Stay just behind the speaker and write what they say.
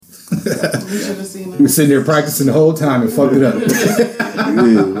We should have seen that. We were sitting there practicing the whole time and fucked it up.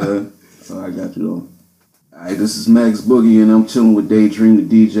 Yeah, man. So I got you though. Alright, this is Max Boogie, and I'm chilling with Daydream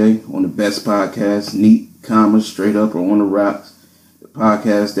the DJ on the best podcast, Neat, Comma, Straight Up, or On the Rocks. The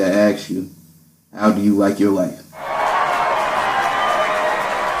podcast that asks you, how do you like your life?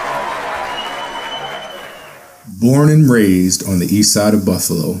 Born and raised on the east side of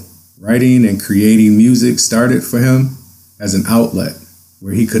Buffalo, writing and creating music started for him as an outlet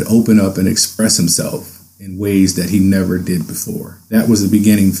where he could open up and express himself in ways that he never did before. That was the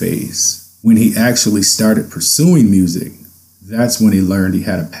beginning phase. When he actually started pursuing music, that's when he learned he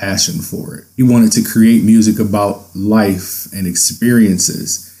had a passion for it. He wanted to create music about life and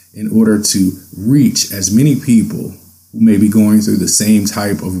experiences in order to reach as many people who may be going through the same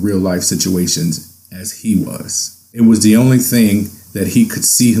type of real life situations as he was. It was the only thing that he could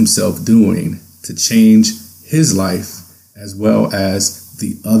see himself doing to change his life as well as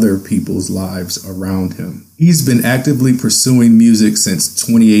the other people's lives around him. He's been actively pursuing music since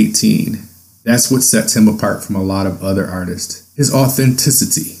 2018. That's what sets him apart from a lot of other artists. His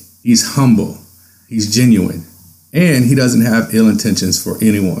authenticity. He's humble. He's genuine. And he doesn't have ill intentions for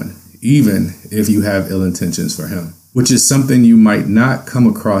anyone, even if you have ill intentions for him, which is something you might not come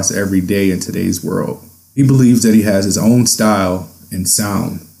across every day in today's world. He believes that he has his own style and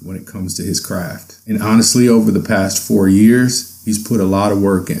sound when it comes to his craft. And honestly, over the past 4 years, he's put a lot of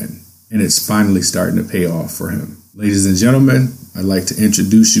work in, and it's finally starting to pay off for him. Ladies and gentlemen, I'd like to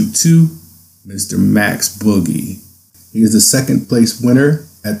introduce you to Mr. Max Boogie. He is the second place winner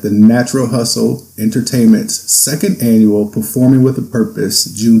at the Natural Hustle Entertainment's second annual Performing with a Purpose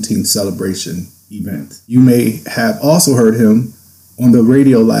Juneteenth celebration event. You may have also heard him on the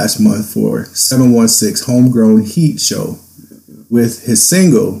radio last month for 716 Homegrown Heat Show with his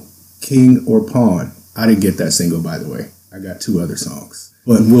single, King or Pawn. I didn't get that single, by the way. I got 2 other songs.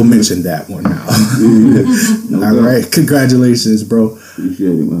 But we'll mention that one now. All right. Congratulations, bro.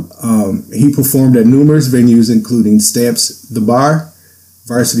 Appreciate it, man. He performed at numerous venues, including Stamps The Bar,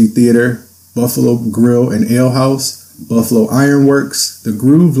 Varsity Theater, Buffalo Grill and Ale House, Buffalo Ironworks, The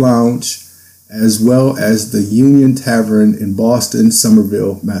Groove Lounge, as well as the Union Tavern in Boston,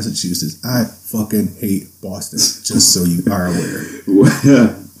 Somerville, Massachusetts. I fucking hate Boston, just so you are aware.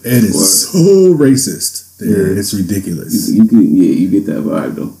 It is so racist. Yeah. It's ridiculous. You get that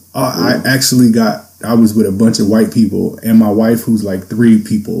vibe though. I was with a bunch of white people and my wife, who's like 3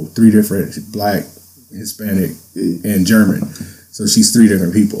 different, Black, Hispanic, and German. So she's 3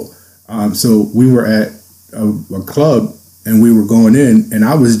 different people. So we were at a club and we were going in and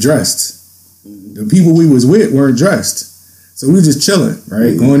I was dressed. The people we was with weren't dressed. So we were just chilling,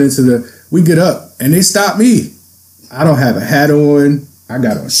 right? Going into we get up and they stop me. I don't have a hat on. I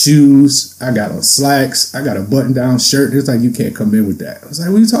got on shoes. I got on slacks. I got a button-down shirt. It's like, you can't come in with that. I was like,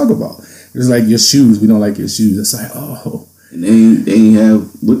 what are you talking about? It was like, your shoes. We don't like your shoes. It's like, oh. And they ain't have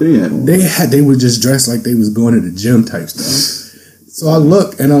what they had on. They were just dressed like they was going to the gym type stuff. So I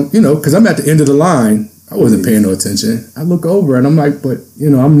look and I'm, because I'm at the end of the line. I wasn't paying no attention. I look over and I'm like, but,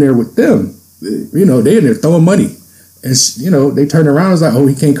 I'm there with them. They in there throwing money. And, they turn around. It's like, oh,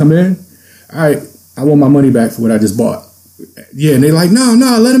 he can't come in? All right, I want my money back for what I just bought. Yeah, and they like, no,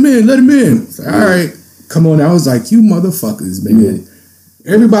 let him in. Like, all right, come on. I was like, you motherfuckers, man.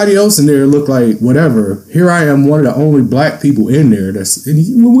 Everybody else in there looked like whatever. Here I am, one of the only Black people in there.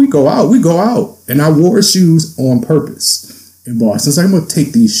 When we go out. And I wore shoes on purpose in Boston. So I'm going to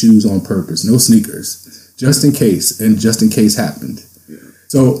take these shoes on purpose. No sneakers. Just in case. And just in case happened. Yeah.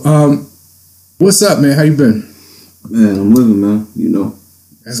 So, what's up, man? How you been? Man, I'm living, man.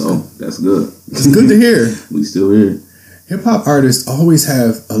 That's good. It's good to hear. We still here. Hip-hop artists always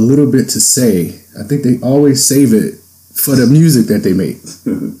have a little bit to say. I think they always save it for the music that they make,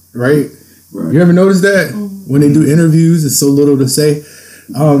 right? You ever notice that? When they do interviews, it's so little to say.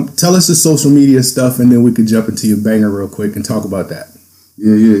 Tell us the social media stuff, and then we could jump into your banger real quick and talk about that.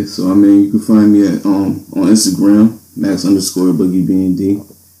 Yeah. So, you can find me at on Instagram, Max_Boogie BND. You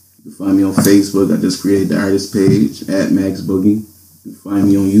can find me on Facebook. I just created the artist page at Max Boogie. You can find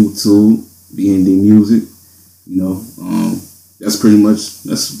me on YouTube, BND Music. That's pretty much,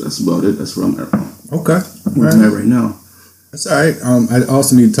 that's about it. That's where I'm at. Okay. Where I'm at right now. That's all right. I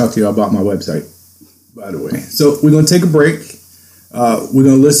also need to talk to you about my website, by the way. So we're going to take a break. We're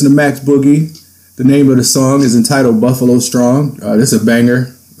going to listen to Max Boogie. The name of the song is entitled Buffalo Strong. This is a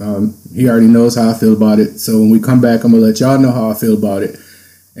banger. He already knows how I feel about it. So when we come back, I'm going to let y'all know how I feel about it.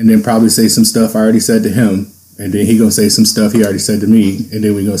 And then probably say some stuff I already said to him. And then he going to say some stuff he already said to me. And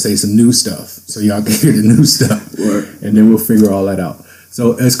then we're going to say some new stuff. So y'all can hear the new stuff. And then we'll figure all that out.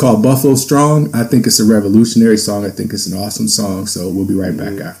 So it's called Buffalo Strong. I think it's a revolutionary song. I think it's an awesome song. So we'll be right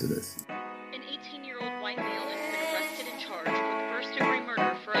back after this. An 18-year-old white male has been arrested and charged with first-degree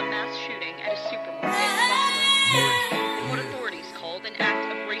murder for a mass shooting at a supermarket in Buffalo. In what authorities called an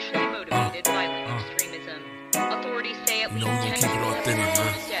act of racially motivated violent extremism. Authorities say at least 10 people have been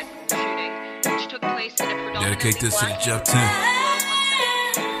reported dead from the shooting, which took place in a predominantly Dedicate this to the black Jeff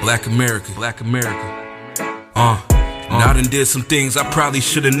neighborhood. 10. Black America, Black America. And I done did some things I probably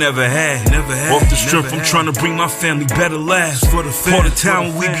should've never had. Off the strength, I'm trying to bring my family better lives. For the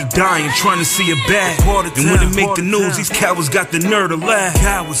town we be dying, trying to see it bad. And when they make the news, these cowards got the nerve to laugh.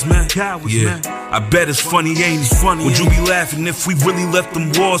 Cowards, man. Yeah, I bet it's funny, ain't it? Would you be laughing if we really left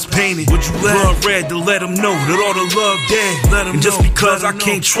them walls painted? Would you laugh? Blood red to let them know that all the love dead. And just because I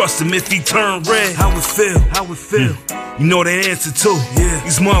can't trust him if he turn red. How it feel? You know the answer too.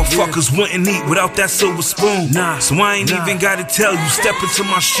 These motherfuckers wouldn't eat without that silver spoon. So I ain't even gotta tell you, step into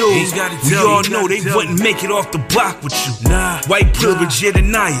my shoes. We all know they wouldn't make it off the block with you. White privilege, you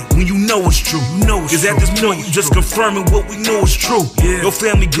deny it when you know it's true. Cause at this point you just confirming what we know is true. Your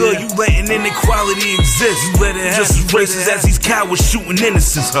family good, you letting inequality exist. Just as racist as these cowards shooting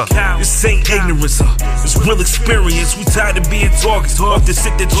innocents, This ain't ignorance, It's real experience. We tired of being targets off the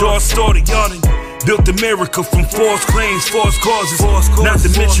shit that y'all started, y'all done built America from false claims, false causes. Not to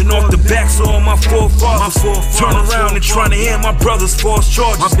mention off the backs of all my forefathers. Turn around and trying to hand my brothers false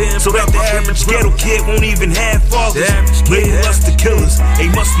charges, so that the average ghetto kid won't even have fathers. Label us the killers, they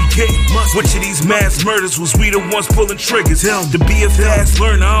must be kidding. Which of these mass murders was we the ones pulling triggers? To be a fast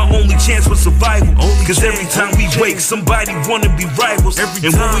learner, our only chance was survival. Cause every time we wake, somebody wanna be rivals. And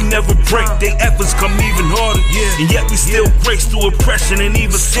when we never break, their efforts come even harder. And yet we still grace through oppression and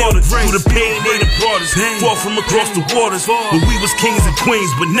even slaughter. Through the pain they brought us, fought from across the waters. But we was kings and queens,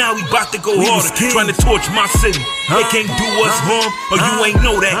 but now we bout to go harder. Trying to torch my city. They can't do us harm, or you ain't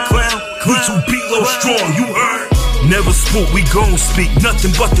know that clown. We too below strong, you heard? Never spook, we gon' speak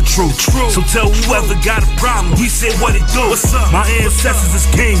nothing but the truth. So tell whoever got a problem, we say what it do. My ancestors is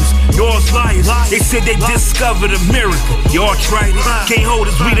kings, yours liars. They said they discovered America, y'all tried it. Can't hold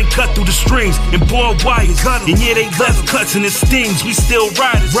us, we done cut through the strings and barbed wires. And yeah, they left cuts and it stings, we still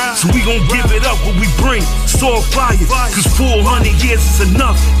riders. So we gon' give it up what we bring, sword fire. Cause 400 years is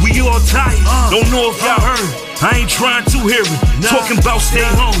enough, we all tired. Don't know if y'all heard, I ain't trying to hear it. Talking about stay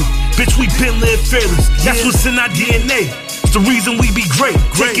home, bitch, we been live fearless. That's what's in our DNA. It's the reason we be great.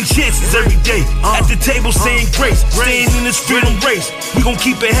 Taking chances every day. At the table saying grace. Staying in this freedom race. We gon'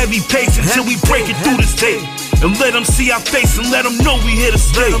 keep a heavy pace until we break it through this tape. And let them see our face and let them know we here to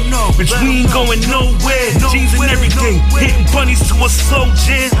stay. Bitch, we ain't going nowhere. Jeans and everything. Hitting bunnies to a slow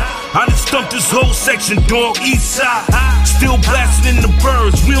jam. I done stumped this whole section, dog, east side. Still blasting in the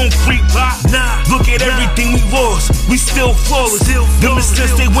birds, we don't creep hot. Look at everything we lost, we still flawless. Them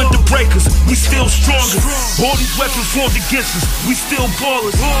since they went to breakers, we still stronger. All these weapons formed against us, we still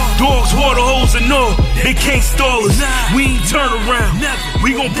ballers. Dogs, water holes and all, they can't stall us. We ain't turn around,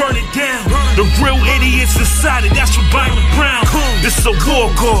 we gon' burn it down. The real idiots inside it, that's what Byron Brown. This is a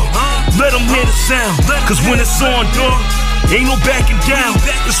war call, let them hear the sound. Cause when it's on, dog, ain't no backing down.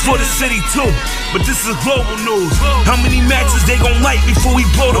 It's for the city too, but this is global news. How many matches they gon' light before we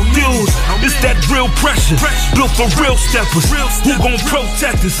blow the fuse? It's that real pressure, built for real steppers. Who gon'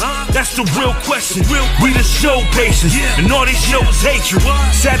 protect us? That's the real question. We the show patience, and all they show is hatred.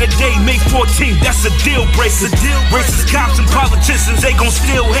 Saturday, May 14th, that's a deal breaker. Racist cops and politicians, they gon'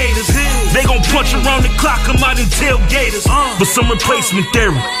 still hate us. They gon' punch around the clock, come out and tailgate us. But some replacement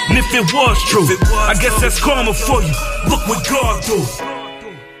theory, and if it was true, I guess that's karma for you. Look what God do.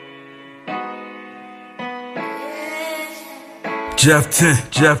 Jeff 10.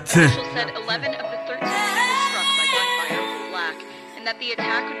 Officials said 11 of the 13 people struck by gunfire were black, and that the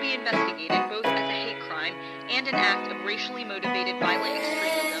attack would be investigated both as a hate crime and an act of racially motivated violent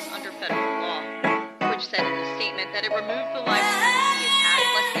extremism under federal law. Twitch said in a statement that it removed the live stream of the attack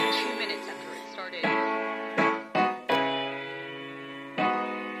less than 2 minutes after it started.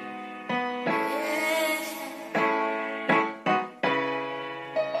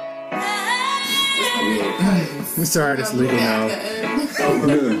 It's alright, it's legal now.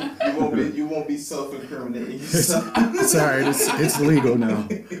 You won't be self-incriminating. It's alright, it's legal now.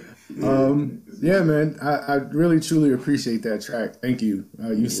 Yeah, man, I really truly appreciate that track. Thank you.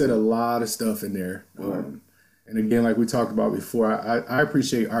 You said a lot of stuff in there. And again, like we talked about before, I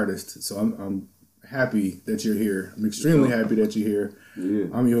appreciate artists, so I'm happy that you're here. I'm extremely happy that you're here. Yeah.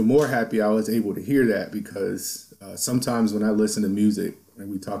 I'm even more happy I was able to hear that because sometimes when I listen to music, and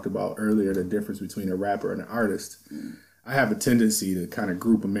we talked about earlier the difference between a rapper and an artist, I have a tendency to kind of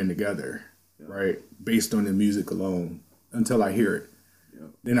group them in together, right, based on the music alone until I hear it.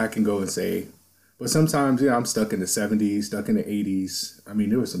 then I can go and say, but sometimes, I'm stuck in the 70s, stuck in the 80s. I mean,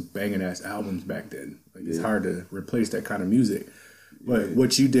 there were some banging ass albums back then. Like, it's hard to replace that kind of music. But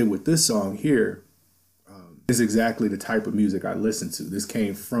what you did with this song here is exactly the type of music I listen to. This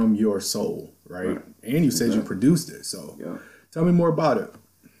came from your soul, right? And you said you produced it. So tell me more about it.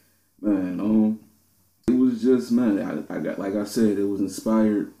 Man, it was just, man, I got, like I said, it was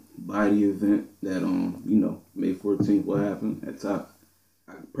inspired by the event that, May 14th, what happened at Top.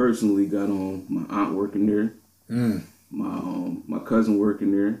 I personally got my aunt working there, my cousin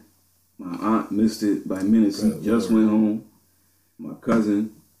working there. My aunt missed it by minutes. He just went home. My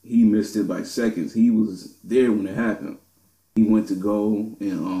cousin, he missed it by seconds. He was there when it happened. He went to go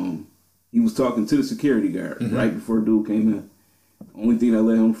and he was talking to the security guard right before dude came in. Only thing that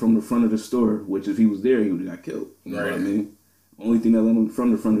let him from the front of the store, which if he was there, he would have got killed. You know what I mean? Only thing that let him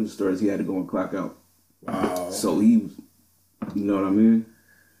from the front of the store is he had to go and clock out. Wow. So he was, you know what I mean?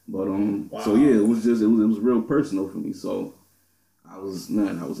 But so yeah, it was real personal for me. So I was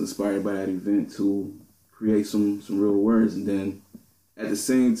inspired by that event to create some real words, and then at the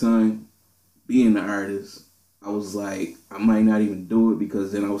same time, being an artist, I was like, I might not even do it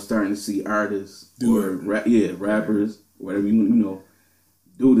because then I was starting to see artists rappers, whatever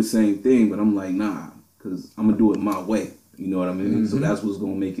do the same thing. But I'm like, nah, because I'm gonna do it my way. You know what I mean? So that's what's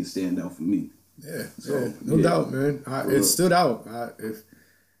gonna make it stand out for me. Yeah, no doubt, man. It stood out.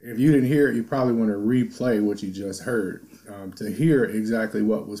 If you didn't hear it, you probably want to replay what you just heard to hear exactly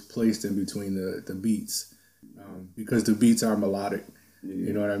what was placed in between the beats, because the beats are melodic.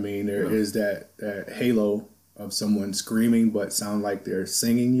 You know what I mean? There is that halo of someone screaming but sound like they're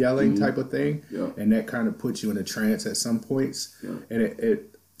singing, yelling type of thing, and that kind of puts you in a trance at some points, and it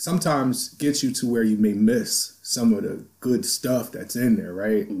sometimes gets you to where you may miss some of the good stuff that's in there,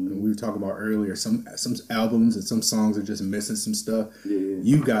 right? And we were talking about earlier, some albums and some songs are just missing some stuff.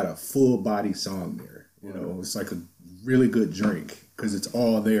 You got a full body song there. It's like a really good drink because it's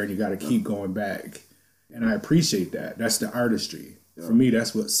all there and you got to keep going back. And I appreciate that. That's the artistry. For me,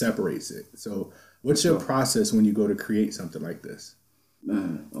 that's what separates it. So what's your process when you go to create something like this?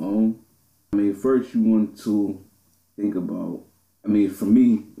 Man, first you want to think about, for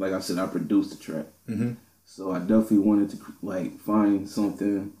me, like I said, I produced the track. So I definitely wanted to find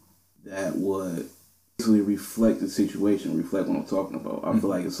something that would basically reflect the situation, reflect what I'm talking about. I feel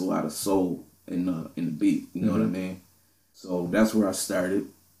like it's a lot of soul in the beat. You know what I mean? So that's where I started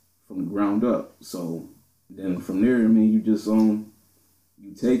from the ground up. So then from there, you just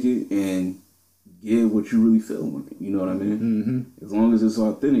you take it and give what you really feel with it. You know what I mean? As long as it's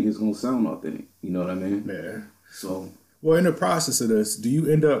authentic, it's gonna sound authentic. You know what I mean? Yeah. So. Well, in the process of this, do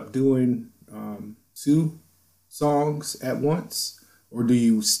you end up doing 2 songs at once, or do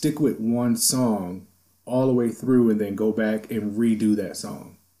you stick with one song all the way through and then go back and redo that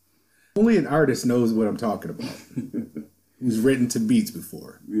song? Only an artist knows what I'm talking about, who's written to beats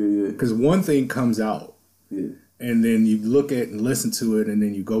before. Because one thing comes out, and then you look at and listen to it, and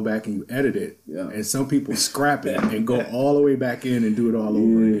then you go back and you edit it, and some people scrap it and go all the way back in and do it all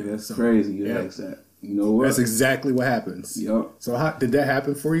over again. That's crazy. You ask that. You know what? That's exactly what happens. So how did that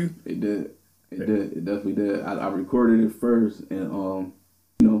happen for you? It did. It definitely did. I recorded it first, and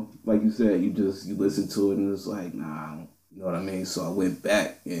like you said, you listen to it, and it's like, nah, you know what I mean. So I went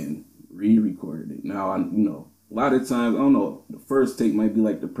back and re-recorded it. Now a lot of times, I don't know, the first take might be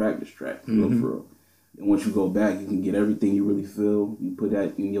like the practice track, for real. And once you go back, you can get everything you really feel. You put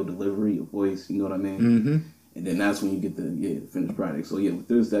that in your delivery, your voice. You know what I mean. And then that's when you get the finished product. So with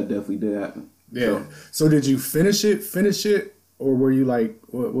this, that definitely did happen. Yeah. So did you finish it, or were you like,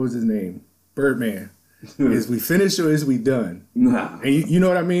 what was his name? Birdman. Is we finished or is we done? Nah. And you know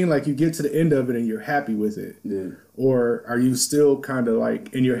what I mean? Like you get to the end of it and you're happy with it. Yeah. Or are you still kind of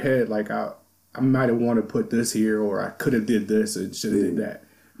like in your head, like I might have wanted to put this here, or I could have did this and should have did that?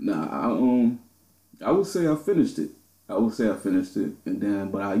 Nah, I would say I finished it. And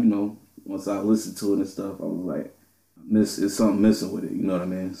then, but once I listened to it and stuff, I was like, it's something missing with it. You know what I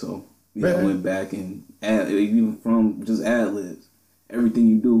mean? So I went back and even from just ad-libs. Everything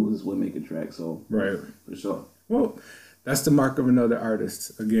you do is what make a track. So right, for sure. Well, that's the mark of another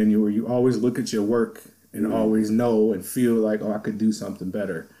artist. Again, you always look at your work and always know and feel like, I could do something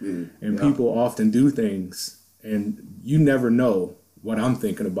better. And people often do things, and you never know what I'm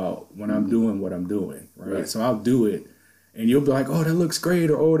thinking about when I'm doing what I'm doing. Right. So I'll do it, and you'll be like, "Oh, that looks great,"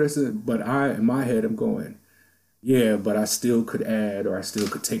 or that's it. But in my head, I'm going, yeah, but I still could add, or I still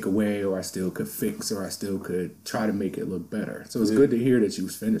could take away, or I still could fix, or I still could try to make it look better. So it's good to hear that you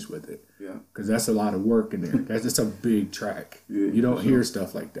was finished with it. Yeah. Because that's a lot of work in there. That's just a big track. You don't hear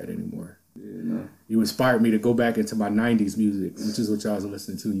stuff like that anymore. you inspired me to go back into my 90s music, which is what y'all was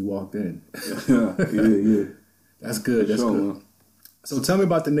listening to. You walked in. yeah. That's good. That's sure, good. man. So tell me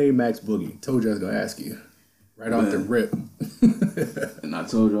about the name Max Boogie. Told you I was going to ask you. Right off the rip. And I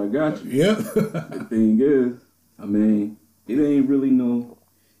told you I got you. Yep. The thing is, I mean, it ain't really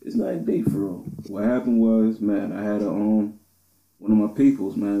it's not deep for real. What happened was, man, I had one of my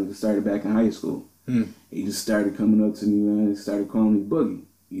peoples, man, that started back in high school. He just started coming up to me, man, and started calling me Boogie,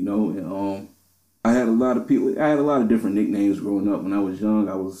 you know, and I had a lot of different nicknames growing up. When I was young,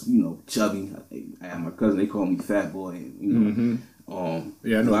 I was, chubby. I had my cousin, they called me Fat Boy, and,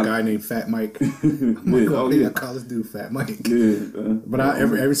 yeah, I know a guy named Fat Mike. I call this dude Fat Mike. Yeah, but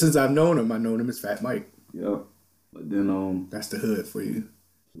ever since I've known him as Fat Mike. Yeah, but then that's the hood for you.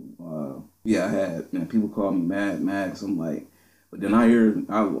 Yeah, I had, man, people call me Mad Max. I'm like, but then I hear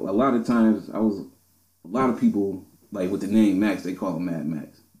a lot of times a lot of people like with the name Max, they call him Mad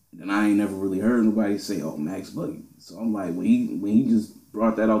Max. And I ain't never really heard nobody say, "Oh, Max Boogie." So I'm like, when he just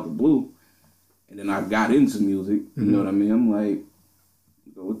brought that out the blue, and then I got into music, you know what I mean? I'm like,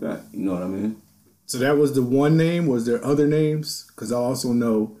 go with that, you know what I mean? So that was the one name. Was there other names? Because I also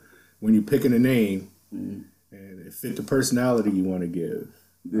know when you're picking a name and it fit the personality you want to give.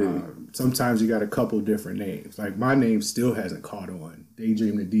 Yeah. Sometimes you got a couple different names. Like my name still hasn't caught on.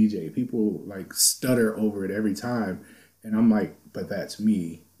 Daydream the DJ. People like stutter over it every time, and I'm like, but that's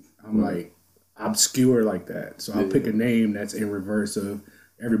me. I'm like obscure like that. So I'll pick a name that's in reverse of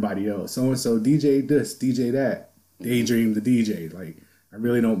everybody else. So and so DJ this, DJ that, Daydream the DJ. Like I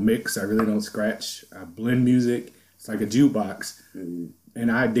really don't mix. I really don't scratch. I blend music. It's like a jukebox,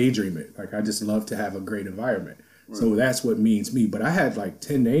 and I daydream it. Like I just love to have a great environment. So that's what means me. But I had like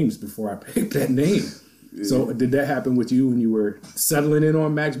 10 names before I picked that name. So did that happen with you when you were settling in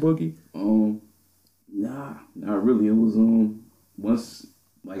on Max Boogie? Nah, not really. It was once,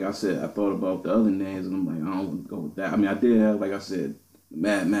 like I said, I thought about the other names and I'm like, I don't want to go with that. I mean, I did have, like I said, the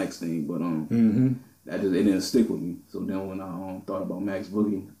Mad Max thing, but it didn't stick with me. So then when I thought about Max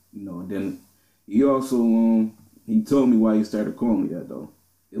Boogie, then he also he told me why he started calling me that though.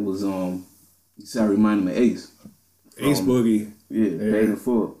 It was he started reminding me of Ace. Ace Boogie. Yeah, Paid in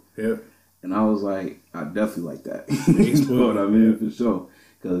Full. Yep. And I was like, I definitely like that. Ace You know what I Boogie, mean? For sure.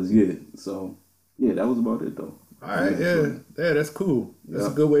 Because, that was about it, though. All right, yeah, that's cool. That's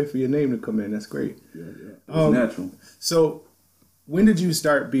a good way for your name to come in. That's great. Yeah. It's natural. So, when did you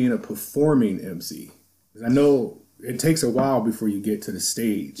start being a performing MC? 'Cause I know it takes a while before you get to the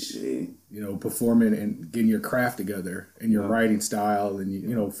stage. Yeah. Performing and getting your craft together and your writing style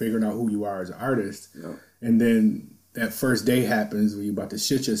and, figuring out who you are as an artist. Yeah. And then that first day happens when you're about to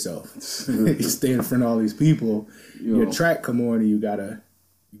shit yourself. You stay in front of all these people. Your track come on and you gotta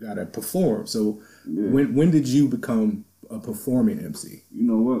perform. So when did you become a performing MC? You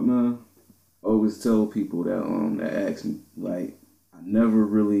know what, man? I always tell people that ask me, like, I never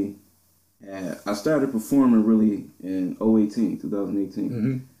really had. I started performing really in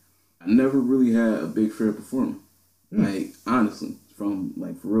 2018. I never really had a big fear of performing. Like, honestly, from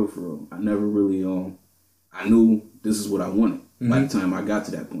like for real. I never really I knew this is what I wanted by the time I got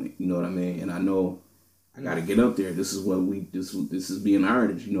to that point. You know what I mean? And I know I got to get up there. This is what this is being an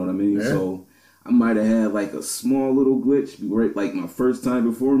artist. You know what I mean? Yeah. So I might have had like a small little glitch, right? Like my first time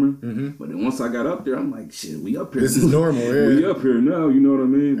performing. But then once I got up there, I'm like, shit, we up here. This is normal, yeah. We up here now. You know what I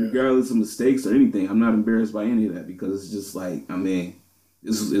mean? Yeah. Regardless of mistakes or anything, I'm not embarrassed by any of that because it's just like, I mean,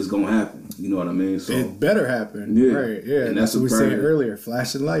 this is gonna happen. You know what I mean? So it better happen. Yeah. Right, yeah. And that's what we were saying earlier,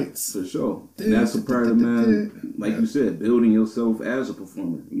 flashing lights. For sure. And that's a part of, man, like you said, building yourself as a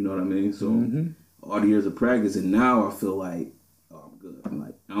performer. You know what I mean? So all the years of practice, and now I feel like, oh, I'm good. I'm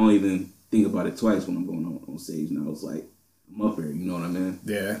like, I don't even think about it twice when I'm going on stage now. It's like, I'm up here, you know what I mean?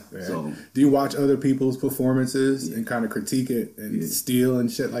 Yeah. So, do you watch other people's performances and kind of critique it and steal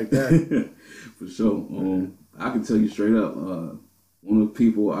and shit like that? For sure. I can tell you straight up, one of the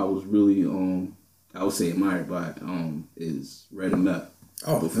people I was really, I would say admired by, is Red and Meth.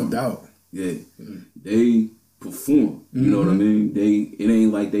 Oh, no doubt. Yeah. They perform, you know what I mean? It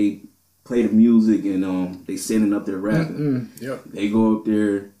ain't like they play the music and they standing up there rapping. Yep. They go up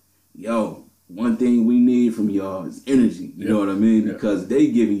there, yo, one thing we need from y'all is energy. You know what I mean? Because they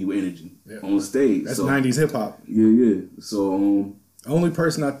giving you energy on stage. That's 90s hip hop. Yeah. So only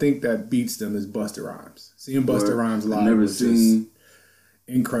person I think that beats them is Busta Rhymes. Seeing Busta Rhymes live was just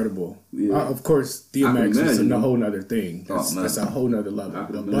incredible. Yeah. Of course, DMX is a whole nother thing. That's a whole nother level.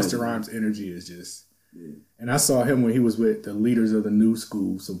 But Busta Rhymes' energy is just... Yeah. And I saw him when he was with the leaders of the new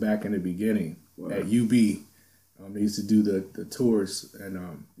school, so back in the beginning at UB. They used to do the tours,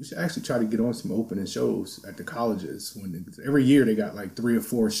 and you should actually try to get on some opening shows at the colleges. Every year they got like 3 or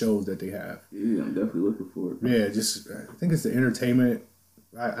 4 shows that they have. Yeah, I'm definitely looking for it. Yeah, I think it's the entertainment.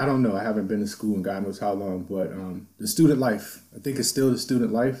 I don't know. I haven't been to school in God knows how long, but the student life. I think it's still the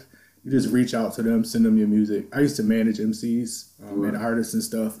student life. You just reach out to them, send them your music. I used to manage MCs and artists and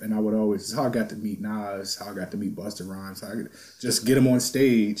stuff, and I would always. It's how I got to meet Nas, how I got to meet Busta Rhymes, how I could just get them on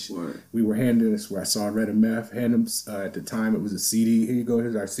stage. Right. We were handing this where I saw Red and Meth, hand them, at the time it was a CD. Here you go,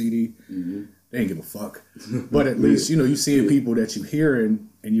 here's our CD. Mm-hmm. They ain't give a fuck. But at least, you seeing people that you hearing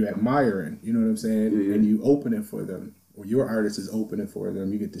and you admiring, you know what I'm saying? Yeah. And you open it for them. Or your artist is opening for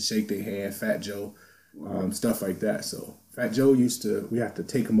them. You get to shake their hand, Fat Joe, stuff like that. So Fat Joe we have to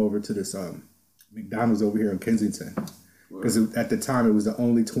take him over to this McDonald's over here in Kensington. Because at the time it was the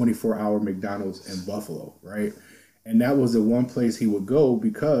only 24-hour McDonald's in Buffalo, right? And that was the one place he would go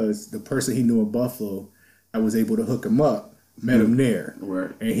because the person he knew in Buffalo, I was able to hook him up, met him there.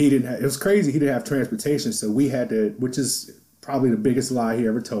 Right. And he didn't have, it was crazy, he didn't have transportation. So we had to, which is probably the biggest lie he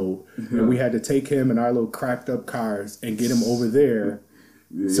ever told. And we had to take him in our little cracked up cars and get him over there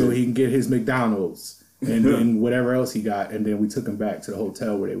so he can get his McDonald's and then whatever else he got. And then we took him back to the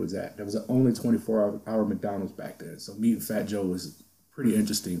hotel where they was at. That was the only 24-hour McDonald's back then. So meeting Fat Joe was pretty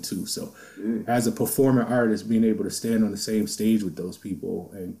interesting too. So as a performing artist, being able to stand on the same stage with those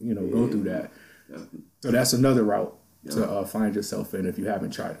people and, go through that. So that's another route to find yourself in if you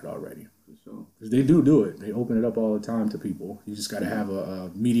haven't tried it already. Because they do it. They open it up all the time to people. You just got to have a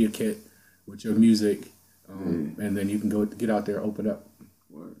media kit with your music, and then you can go get out there, open up.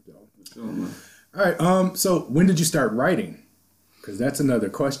 All right. So when did you start writing? Because that's another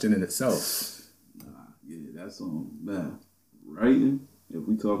question in itself. That's man. Writing. If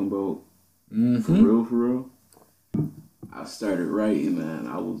we talking about for real, I started writing, man.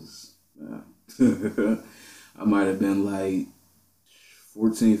 I was, I might have been like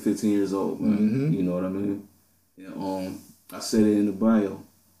 14, 15 years old, man. You know what I mean? And I said it in the bio.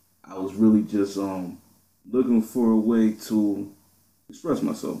 I was really just looking for a way to express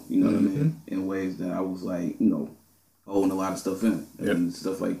myself, you know what I mean? In ways that I was like, holding a lot of stuff in and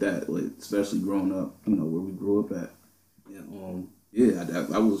stuff like that. Like, especially growing up, where we grew up at. And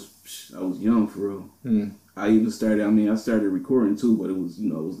I was young for real. I even started. I started recording too, but it was, it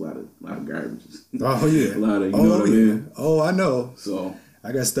was a lot of garbage. Oh yeah, a lot of, what I mean? Oh, I know. So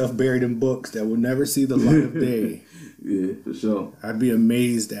I got stuff buried in books that will never see the light of day. Yeah, for sure. I'd be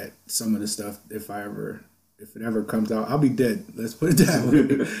amazed at some of the stuff if it ever comes out. I'll be dead. Let's put it that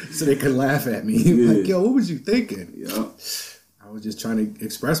way, so they can laugh at me. Like, yo, what was you thinking? Yeah. I was just trying to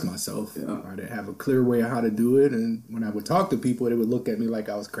express myself. Yeah. I didn't have a clear way of how to do it, and when I would talk to people, they would look at me like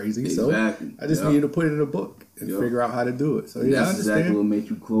I was crazy. Exactly. So I just needed to put it in a book and figure out how to do it. So and I that's understand. exactly what made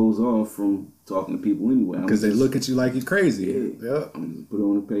you close off from talking to people anyway. Because they look at you like you're crazy. Yeah. I'm just put it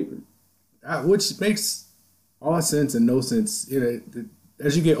on the paper. Which makes all sense and no sense.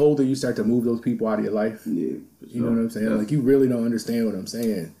 As you get older, you start to move those people out of your life. Yeah, for sure. You know what I'm saying? Yeah. Like, you really don't understand what I'm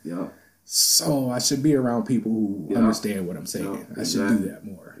saying. Yeah. So I should be around people who understand what I'm saying. Yeah, I should do that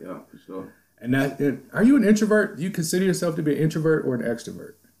more. Yeah, for sure. And are you an introvert? Do you consider yourself to be an introvert or an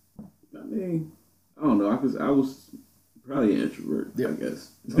extrovert? I mean, I don't know. I was probably an introvert, I guess.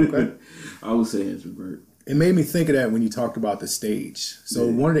 Okay. I would say introvert. It made me think of that when you talked about the stage. So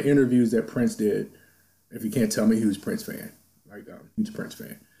one of the interviews that Prince did, if you can't tell me, he was a Prince fan. Like, huge Prince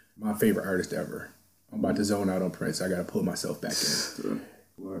fan. My favorite artist ever. I'm about to zone out on Prince. I got to pull myself back in.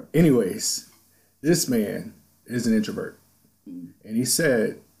 Anyways, this man is an introvert. And he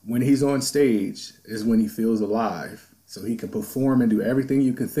said when he's on stage is when he feels alive. So he can perform and do everything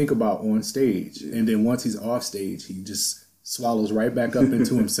you can think about on stage. And then once he's off stage, he just swallows right back up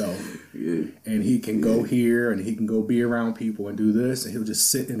into himself. And he can go here and he can go be around people and do this. And he'll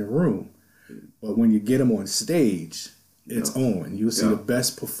just sit in a room. But when you get him on stage, it's on. You'll see the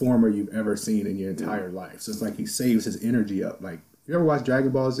best performer you've ever seen in your entire life. So it's like he saves his energy up. Like, you ever watch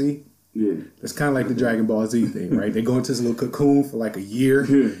Dragon Ball Z? Yeah. That's kind of like the Dragon Ball Z thing, right? They go into this little cocoon for like a year,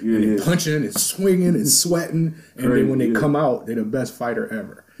 and they're punching and swinging and sweating, and then when they come out, they're the best fighter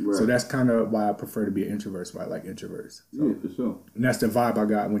ever. Right. So that's kind of why I prefer to be an introvert, so I like introverts. So, yeah, for sure. And that's the vibe I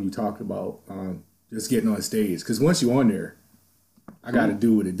got when you talked about just getting on stage. Because once you're on there, I got to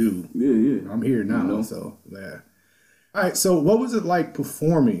do what it do. Yeah. I'm here now, so yeah. All right, so what was it like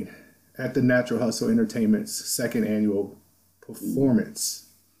performing at the Natural Hustle Entertainment's second annual performance?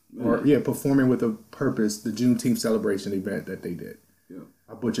 Performing with a purpose, the Juneteenth celebration event that they did. Yeah.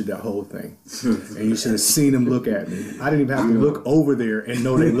 I butchered that whole thing. And you should have seen them look at me. I didn't even have to look over there and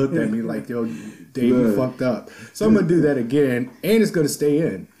know they looked at me like, yo, Dave, you fucked up. So I'm going to do that again, and it's going to stay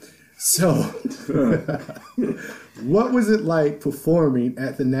in. So, what was it like performing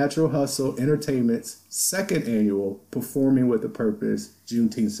at the Natural Hustle Entertainment's second annual Performing with a Purpose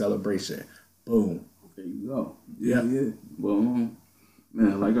Juneteenth celebration? Boom. There you go. Yeah. Well,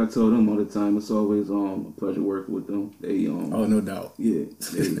 man, like I told them all the time, it's always a pleasure working with them. They oh, no doubt. Yeah,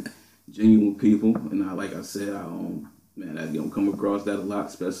 they genuine people, and like I said, I come across that a lot,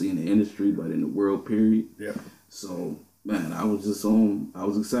 especially in the industry, but in the world, period. Yeah. So, man, I was just I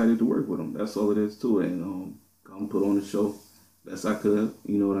was excited to work with them. That's all it is to it, and come put on the show best I could.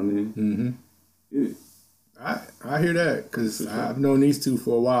 You know what I mean? Mm-hmm. Yeah. I hear that because I've known these two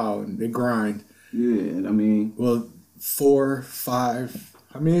for a while, and they grind. Yeah, and I mean, well, 4, 5.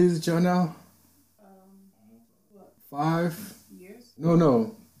 How many is it, John? Now? What? 5 years?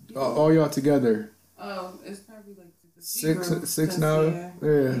 No. All y'all together. Oh, it's probably like 6 now.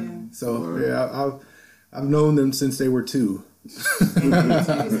 Yeah. So I've known them since they were 2. 2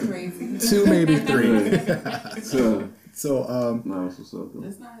 crazy. 2, maybe 3. So nice. What's up, though?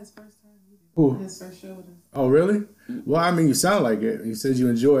 It's not his first time either. Who? His first show with us. Oh, really? Well, I mean, you sound like it. You said you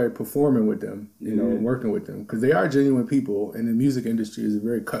enjoy performing with them, and working with them, because they are genuine people, and the music industry is a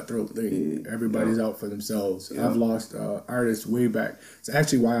very cutthroat thing. Everybody's out for themselves. Yeah. I've lost artists way back. It's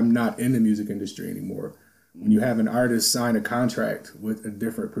actually why I'm not in the music industry anymore. When you have an artist sign a contract with a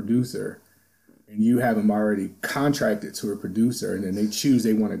different producer, and you have them already contracted to a producer, and then they choose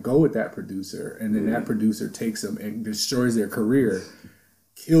they want to go with that producer, and then that producer takes them and destroys their career,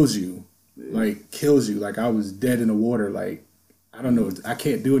 kills you. Like I was dead in the water. Like, I don't know, I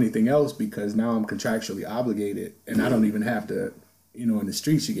can't do anything else because now I'm contractually obligated, and I don't even have to, in the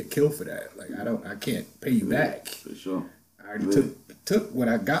streets you get killed for that. Like, I can't pay you back. For sure. I already took what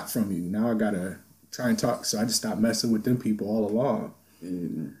I got from you. Now I gotta try and talk. So I just stopped messing with them people all along.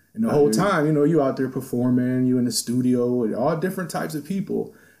 And the whole time, you out there performing, you in the studio with all different types of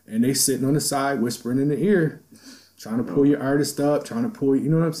people, and they sitting on the side whispering in the ear, trying to pull your artist up, trying to pull, you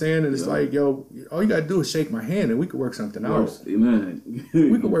know what I'm saying? And it's like, yo, all you got to do is shake my hand and we could work something out. Amen.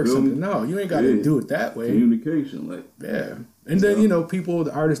 We could work something out. You ain't got to do it that way. Communication, And then, people,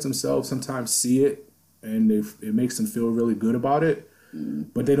 the artists themselves sometimes see it and it makes them feel really good about it,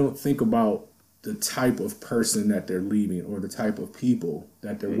 but they don't think about the type of person that they're leaving or the type of people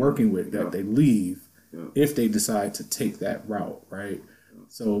that they're working with that they leave if they decide to take that route, right?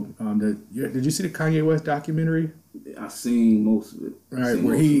 So, did you see the Kanye West documentary? I seen most of it. Right,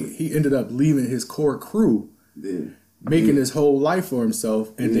 where he ended up leaving his core crew, making his whole life for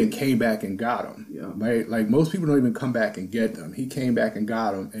himself, and then came back and got them. Yeah. Right, like most people don't even come back and get them. He came back and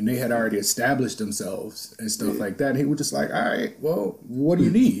got them, and they had already established themselves and stuff like that. And he was just like, all right, well, what do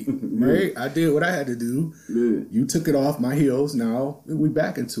you need? Right, I did what I had to do. You took it off my heels. Now we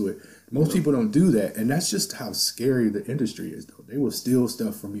back into it. Most people don't do that, and that's just how scary the industry is, though. They will steal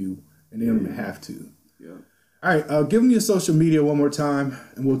stuff from you, and they don't even have to. Yeah. All right, give them your social media one more time,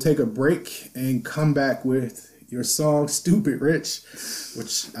 and we'll take a break and come back with your song "Stupid Rich,"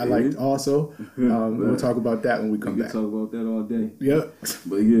 which I liked also. We'll talk about that when we come back. Talk about that all day. Yep.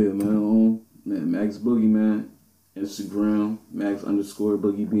 But yeah, man, Max Boogie, man. Instagram,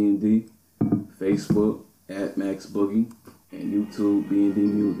 Max_Boogie BND. Facebook @Max Boogie, and YouTube BND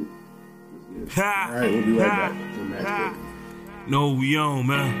Music. All right, we'll be right back to Max Boogie. No, we on,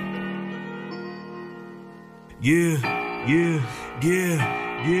 man. Yeah.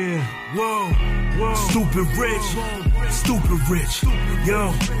 Whoa. Stupid rich.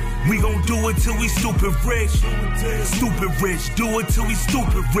 Yo, we gon' do it till we stupid rich. Stupid rich, do it till we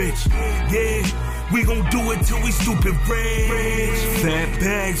stupid rich. Yeah, we gon' do it till we stupid rich. Fat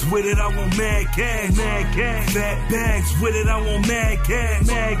bags with it, I want mad cash. Fat bags with it, I want mad cash.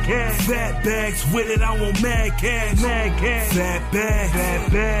 Fat bags with it, I want mad cash. Fat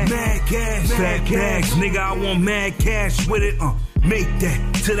bags, mad cash. Fat bags, nigga, I want mad cash with it. Make that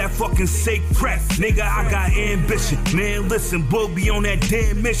to that fucking safe press. Nigga, I got ambition. Man, listen, Boog be on that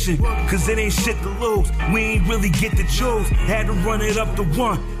damn mission. Cause it ain't shit to lose. We ain't really get to choose. Had to run it up to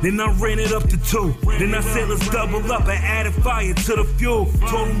 1, then I ran it up to 2. Then I said let's double up and added fire to the fuel.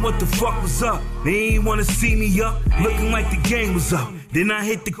 Told them what the fuck was up. They ain't wanna see me up, looking like the game was up. Then I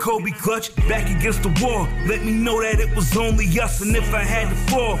hit the Kobe clutch, back against the wall. Let me know that it was only us, and if I had to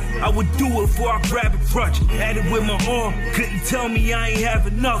fall, I would do it before I grab a crutch. Had it with my arm, couldn't tell me I ain't have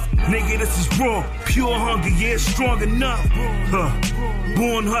enough. Nigga, this is wrong. Pure hunger, yeah, strong enough.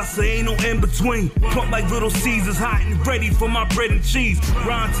 Born hustler, ain't no in between. Pump like Little Caesars, hot and ready for my bread and cheese.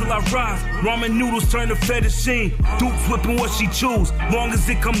 Rhyme till I rise, ramen noodles turn to fettuccine. Dukes whipping what she choose, long as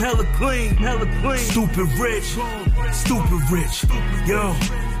it come hella clean. Stupid rich. Yo,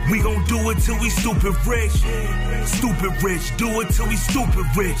 we gon' do it till we stupid rich. Stupid rich, do it till we stupid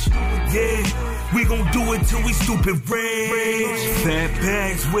rich. Yeah, we gon' do it till we stupid rich. Fat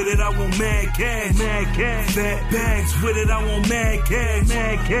bags with it, I want mad cash. Mad cash. Fat bags with it, I want mad cash.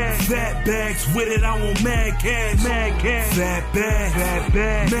 Mad cash. Fat bags with it, I want mad cash. Mad cash. Fat bags. Fat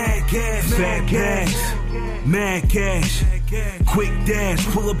bags. Mad cash. Fat cash. Mad cash. Quick dash,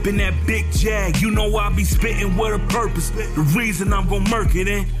 pull up in that big jag. You know I be spitting with a purpose. The reason I'm gon' murk it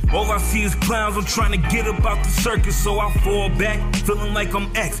in. All I see is clowns, I'm trying to get up out the circus, so I fall back, feeling like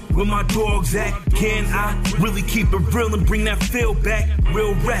I'm X, where my dogs at. Can I really keep it real and bring that feel back?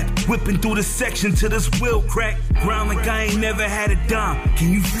 Real rap, whipping through the section till this wheel crack. Ground like I ain't never had a dime.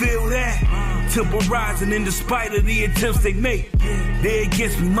 Can you feel that? Tempo rising in despite of the attempts they make. They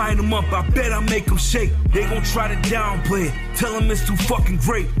against me, line them up, I bet I make them shake. They gon' try to downplay it, tell them it's too fucking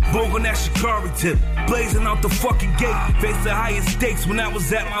great. Vogue on that Shikari tip, blazing out the fucking gate. Faced the highest stakes when I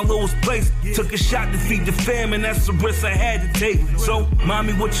was at my lowest place. Took a shot to feed the fam and that's the risk I had to take. So,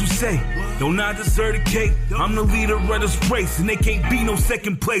 mommy, what you say? Don't I deserve the cake? I'm the leader of this race and they can't be no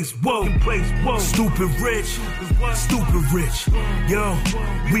second place. Whoa, stupid rich, stupid rich. Yo,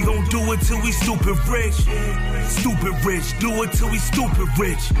 we gon' do it till we stupid rich. Stupid rich, do it till we stupid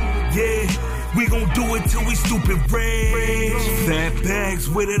rich. Yeah, we gon' do it till we stupid rich. Fat bags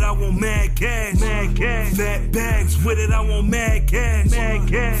with it, I want mad cash. Mad cash. Fat bags with it, I want mad cash. Mad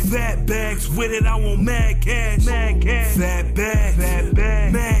cash. Fat bags with it, I want mad cash. Mad cash. Fat bags. Fat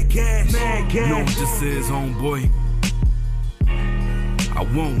bags. Mad cash. Mad cash. You know what this is, homeboy? I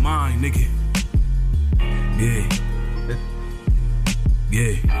want mine, nigga. Yeah.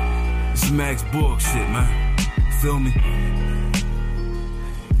 Yeah. It's Max Borg shit, man. Feel me?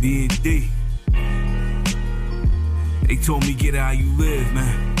 D&D. They told me get how you live,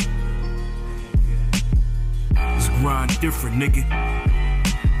 man. It's grind different, nigga.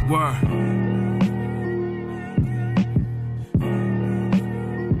 Word.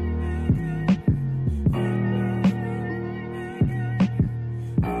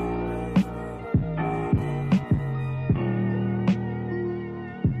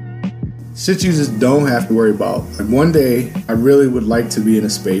 Shit you just don't have to worry about. Like one day, I really would like to be in a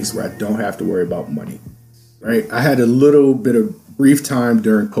space where I don't have to worry about money. Right? I had a little bit of brief time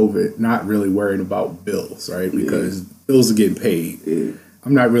during COVID, not really worrying about bills, right? Because bills are getting paid. Yeah.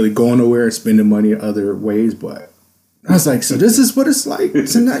 I'm not really going nowhere and spending money in other ways, but I was like, so this is what it's like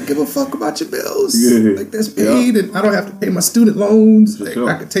to not give a fuck about your bills. Yeah. Like that's paid and I don't have to pay my student loans. Like,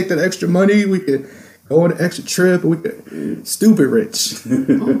 I could take that extra money. We could go on an extra trip. We could stupid rich.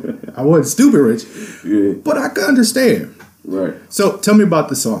 I wasn't stupid rich, but I could understand. Right. So tell me about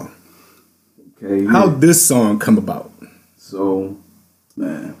the song. Okay. How this song come about? So,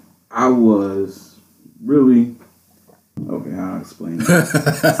 man, I was really okay. I'll explain it.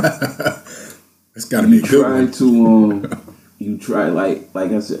 It's got to be a good one. You try like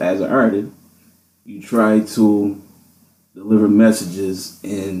I said, as an artist, you try to deliver messages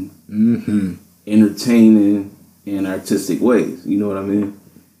in entertaining and artistic ways. You know what I mean?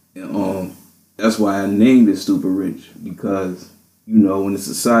 And that's why I named it Stupid Rich, because you know in the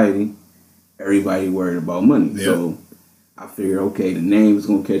society everybody worried about money. Yep. So I figured, okay, the name is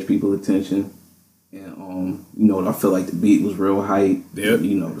gonna catch people's attention, and you know I feel like the beat was real hype. Yep.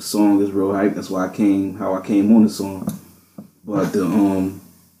 You know the song is real hype. That's why I came on the song. But the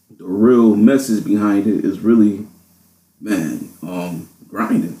real message behind it is really, man,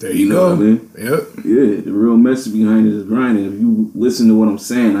 grinding. There you go. What I mean? Yep. Yeah, the real message behind it is grinding. If you listen to what I'm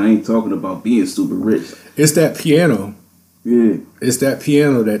saying, I ain't talking about being stupid rich. It's that piano. Yeah. It's that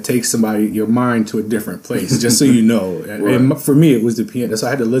piano that takes your mind to a different place, just so you know. Right. And for me, it was the piano. So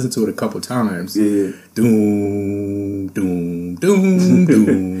I had to listen to it a couple times. Yeah. Doom, doom, doom,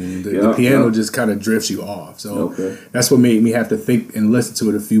 doom. The piano just kind of drifts you off. So that's what made me have to think and listen to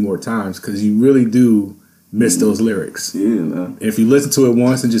it a few more times, because you really do miss those lyrics. Yeah, man. If you listen to it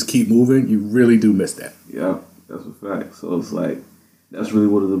once and just keep moving, you really do miss that. Yeah, that's a fact. So it's like, that's really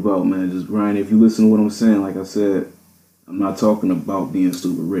what it's about, man. Just grinding. If you listen to what I'm saying, like I said, I'm not talking about being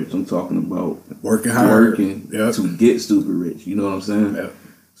stupid rich. I'm talking about working hard, to get stupid rich. You know what I'm saying? Yep.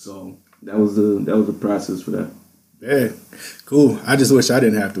 So that was the process for that. Yeah, cool. I just wish I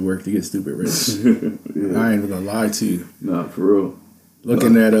didn't have to work to get stupid rich. I ain't gonna lie to you. Nah, for real.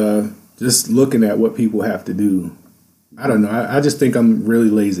 Looking at what people have to do. I don't know. I just think I'm really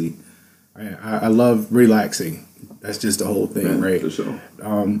lazy. I love relaxing. That's just the whole thing, right? For sure.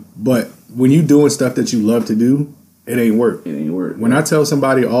 But when you doing stuff that you love to do, it ain't work. It ain't work. When I tell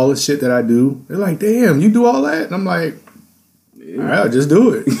somebody all the shit that I do, they're like, damn, you do all that? And I'm like, all right, I'll just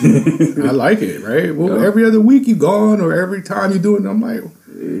do it. I like it, right? Well, every other week you gone or every time you do it, I'm like,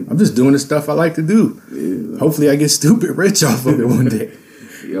 I'm just doing the stuff I like to do. Yeah. Hopefully I get stupid rich off of it one day.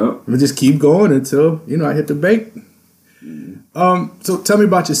 Yup. I'm just keep going until, I hit the bank. So tell me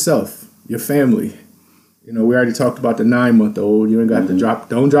about yourself, your family. We already talked about the 9-month-old. You ain't got to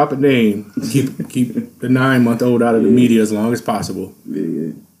don't drop a name. Keep the 9-month-old out of the media as long as possible.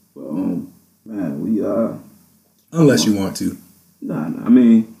 Yeah. But, man, we Unless you want to. Nah. I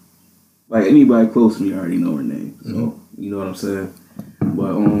mean, like anybody close to me already know her name. So you know what I'm saying.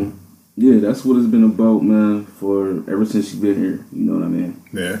 But yeah, that's what it's been about, man. For ever since she's been here. You know what I mean.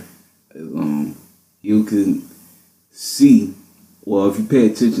 Yeah. You can see. Well, if you pay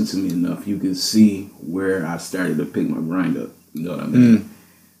attention to me enough, you can see where I started to pick my grind up. You know what I mean?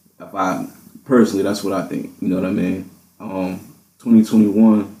 If I personally, that's what I think. You know what I mean?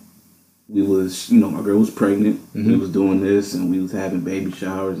 2021, we was, my girl was pregnant. We was doing this, and we was having baby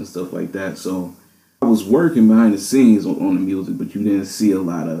showers and stuff like that. So I was working behind the scenes on the music, but you didn't see a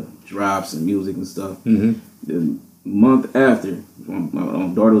lot of drops and music and stuff. The month after,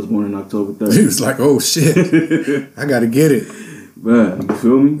 my daughter was born on October 3rd. He was like, oh shit, I gotta get it. But you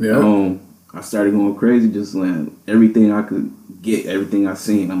feel me? Yeah. I started going crazy, just like everything I could get, everything I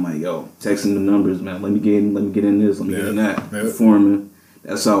seen. I'm like, yo, texting the numbers, man. Let me get in this, let me get in that. Performing.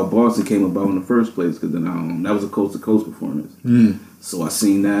 That's how Boston came about in the first place, because then that was a coast to coast performance. So I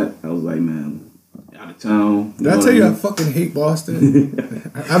seen that. I was like, man, out of town. Did I tell you I fucking hate Boston?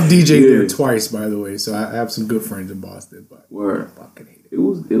 I've DJed there twice, by the way, so I have some good friends in Boston. But Word. I fucking hate it. It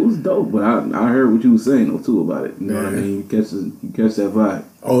was dope, but I heard what you were saying though too about it. You know what I mean? You catch that vibe.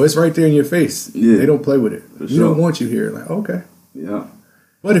 Oh, it's right there in your face. Yeah. They don't play with it. For We sure. don't want you here. Like, okay. Yeah.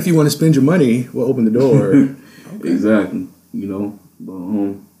 But if you want to spend your money, we'll open the door. Exactly.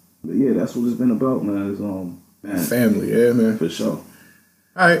 But yeah, that's what it's been about, man. It's man, Family, yeah, man. for sure.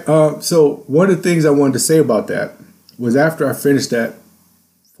 All right. So one of the things I wanted to say about that was after I finished that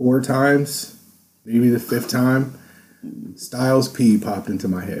 4 times, maybe the 5th time, Styles P popped into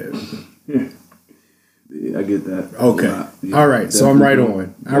my head. Yeah, I get that. Okay. Yeah, All right. So I'm right definitely.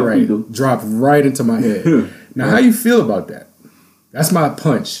 on. All right. Definitely. Dropped right into my head. Now, how you feel about that? That's my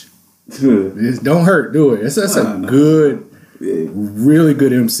punch. It don't hurt, do it. That's a good, Yeah. really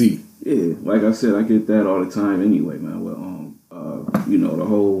good MC. Yeah, like I said, I get that all the time anyway, man. Well,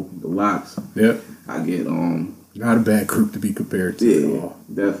 the locks. Yep. I get Not a bad group to be compared to at yeah, all.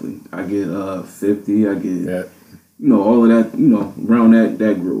 definitely. I get 50. I get Yeah. all of that. Around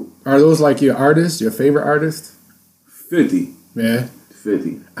that group. Are those like your artists, your favorite artist? 50. Yeah.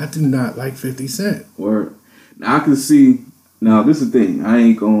 50. I do not like 50 Cent. Word. Now I can see. Now this is the thing.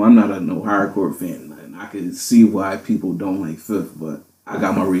 I'm not a no hardcore fan, and I can see why people don't like Fifth, but I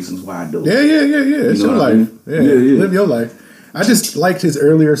got my reasons why I do. Yeah. It's You your know what I life. mean? Yeah. Yeah. Live your life. I just liked his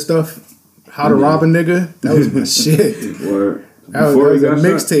earlier stuff. How to Rob a Nigga. That was my shit. Word. That was Before a he got shot.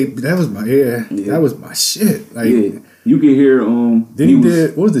 mixtape. That was my That was my shit. Like, Yeah. You can hear then he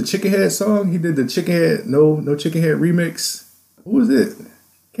did, what was the Chicken Head song? He did the Chicken Head, no Chicken Head remix. What was it?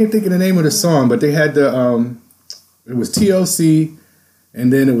 Can't think of the name of the song, but they had the, it was TLC,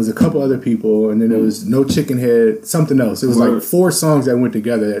 and then it was a couple other people, and then it was No Chicken Head, something else. It was like 4 songs that went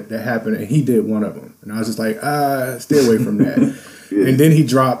together that happened, and he did one of them. And I was just like, stay away from that. Yeah. And then he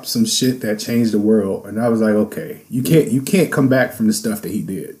dropped some shit that changed the world, and I was like, okay, you can't come back from the stuff that he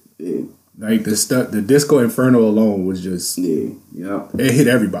did. Yeah. Like the Disco Inferno alone was just Yeah. it hit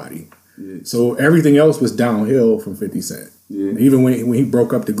everybody. Yeah. So everything else was downhill from 50 Cent. Yeah. Even when he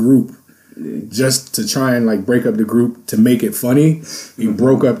broke up the group, Yeah. just to try and like break up the group to make it funny, he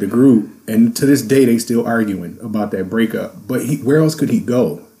broke up the group, and to this day they still arguing about that breakup. But where else could he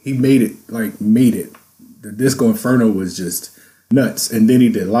go? He made it. The Disco Inferno was just nuts, and then he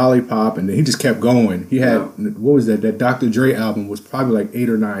did Lollipop, and then he just kept going. He had what was that? That Dr. Dre album was probably like 8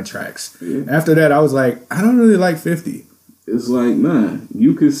 or 9 tracks. Yeah. After that, I was like, I don't really like 50. It's like, man,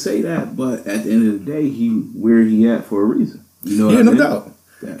 you could say that, but at the end of the day, where he at for a reason. You know what I No mean? doubt.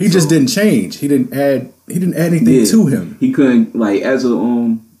 Yeah, He just didn't change. He didn't add anything to him. He couldn't as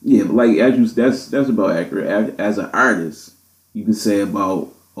a that's about accurate. As an artist, you could say about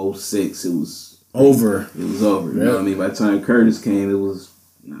 06 it was Over. It was over. You know what I mean? By the time Curtis came, it was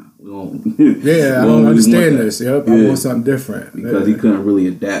we don't. Yeah, I don't understand this. Yep, I want something different. Because he couldn't really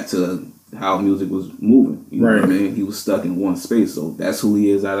adapt to how music was moving. You know what I mean? He was stuck in one space, so that's who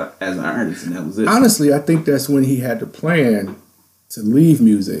he is as an artist, and that was it. Honestly, I think that's when he had to plan to leave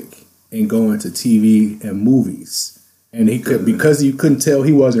music and go into TV and movies. And he could, because you couldn't tell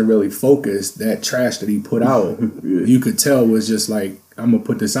he wasn't really focused, that trash that he put out, you could tell was just like, I'm going to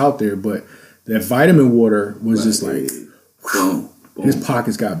put this out there. But that Vitamin Water was just like, boom, boom. His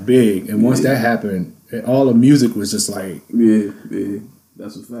pockets got big. And once that happened, all the music was just like, Yeah.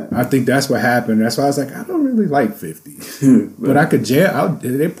 That's a fact. I think that's what happened. That's why I was like, I don't really like 50. But I could jam.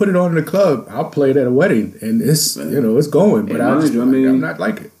 They put it on in the club. I'll play it at a wedding. And it's, it's going. But I'm not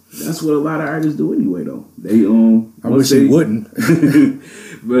like it. That's what a lot of artists do anyway, though. They I wish he wouldn't.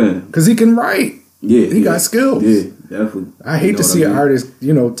 Because he can write. Yeah. He got skills. Yeah, definitely. I hate to see an artist,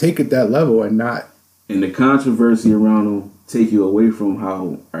 take it that level and not. And the controversy around him take you away from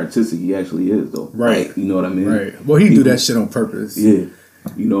how artistic he actually is, though. Right. Like, you know what I mean? Right. Well, he do that shit on purpose. Yeah.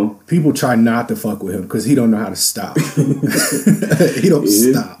 People try not to fuck with him because he don't know how to stop. He don't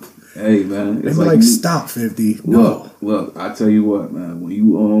stop. Hey, man. It's like stop, 50. No. Well, I tell you what, man. When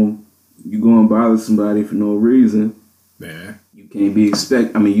you go and bother somebody for no reason, man, you can't be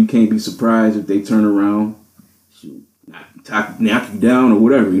you can't be surprised if they turn around, shoot, knock you down or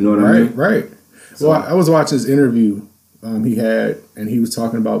whatever. You know what I mean? Right. So, well, I was watching this interview he had, and he was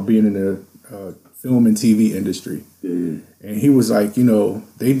talking about being in the film and TV industry. Yeah. And he was like,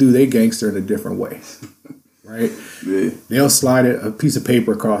 they do their gangster in a different way. Right? Yeah. They'll slide a piece of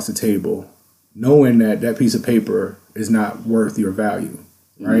paper across the table, knowing that piece of paper is not worth your value.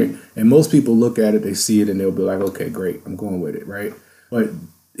 Right? Mm-hmm. And most people look at it, they see it, and they'll be like, okay, great, I'm going with it. Right? But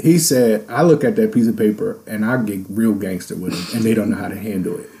he said, I look at that piece of paper, and I get real gangster with them, and they don't know how to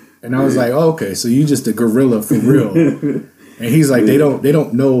handle it. And I was like, oh, okay, so you just a gorilla for real. And he's like, they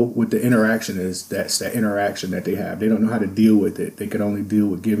don't know what the interaction is. That's that interaction that they have. They don't know how to deal with it. They can only deal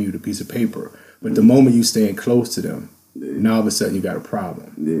with giving you the piece of paper. But the moment you stand close to them, now all of a sudden you got a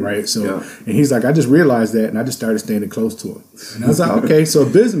problem, right? So, and he's like, I just realized that, and I just started standing close to him. And I was like, okay, so a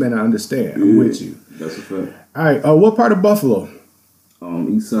businessman, I understand. I'm with you. That's a fact. All right, what part of Buffalo?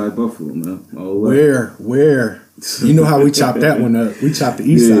 East side Buffalo, man. Where? You know how we chopped that one up. We chopped the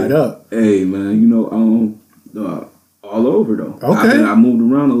east side up. Hey, man, all over, though. Okay. I moved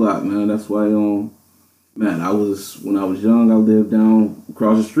around a lot, man. That's why, when I was young, I lived down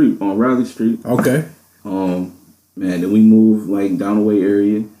across the street on Riley Street. Okay. Then we moved, down the way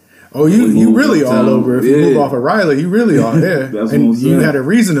area. Oh, you really all over. If you move off of Riley, you really are there. That's and what I'm saying. You had a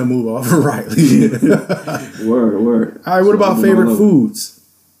reason to move off of Riley. Word. All right, what about favorite foods?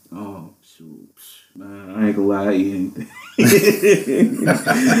 Oh, shoot. Man, I ain't gonna lie, I eat anything.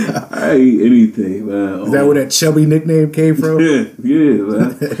 I eat anything, man. Is that where that chubby nickname came from? Yeah,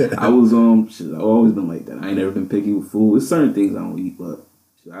 man. I was I've always been like that. I ain't never been picky with food. There's certain things I don't eat, but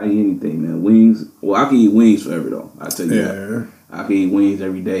I eat anything, man. Wings. Well, I can eat wings forever though. I tell you that. I can eat wings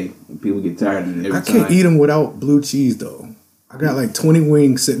every day, and people get tired of it every time. I can't eat them without blue cheese though. I got 20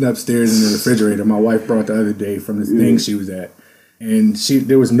 wings sitting upstairs in the refrigerator. My wife brought the other day from this thing she was at. And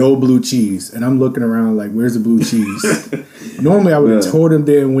there was no blue cheese. And I'm looking around like, where's the blue cheese? Normally I would have tore them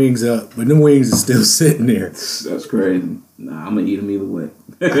damn wings up, but them wings are still sitting there. That's crazy. Nah, I'm going to eat them either way.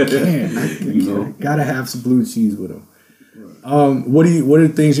 I can't. Gotta have some blue cheese with them. What are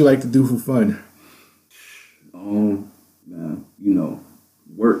the things you like to do for fun?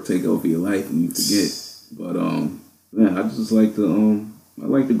 Work take over your life and you forget. But, I just like to, I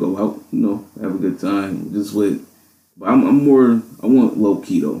like to go out, have a good time. But I want low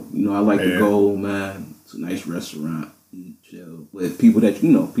key though. I like to go, man, to a nice restaurant, eat, chill with people that that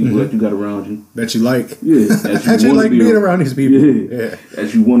you got around you. That you like. Yeah. That you like being around these people. Yeah.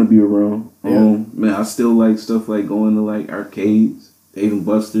 That you want to be around. Man, I still like stuff like going to arcades, Dave &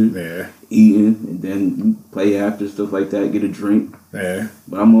 Buster's, eating, and then you play after, stuff like that, get a drink. Yeah.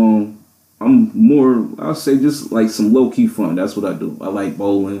 But I'm more, I'll say just some low key fun. That's what I do. I like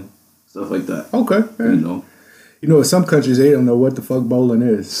bowling, stuff like that. Okay. Yeah. In some countries, they don't know what the fuck bowling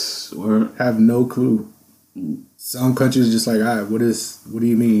is. Word. Have no clue. Some countries just like, all right, what do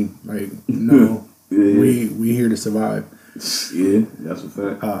you mean? No, we here to survive. Yeah, that's a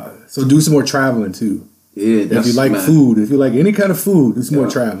fact. So do some more traveling too. Yeah, if you like food, if you like any kind of food, do some more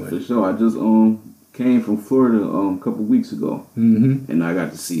traveling. For sure. I just came from Florida a couple weeks ago, and I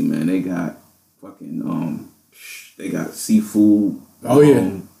got to see, man, they got fucking they got seafood. Oh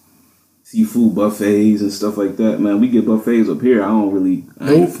yeah. Seafood buffets and stuff like that, man. We get buffets up here. Where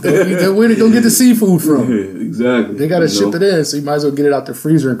they go get the seafood from? Exactly. They gotta ship it in, so you might as well get it out the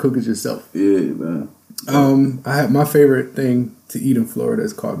freezer and cook it yourself. Yeah, man. I have my favorite thing to eat in Florida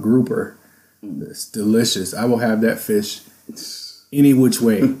is called grouper. It's delicious. I will have that fish any which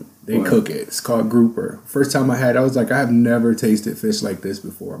way they cook it. It's called grouper. First time I had it, I was like, I have never tasted fish like this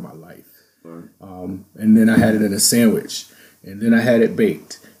before in my life. And then I had it in a sandwich, and then I had it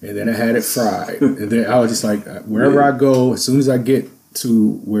baked. And then I had it fried. And then I was just like, wherever I go, as soon as I get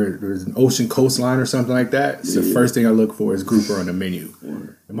to where there's an ocean coastline or something like that, it's the first thing I look for is grouper on the menu.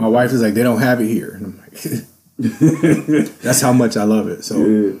 And my wife is like, they don't have it here. And I'm like, that's how much I love it. So,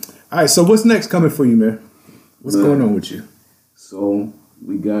 all right, so what's next coming for you, man? What's going on with you? So,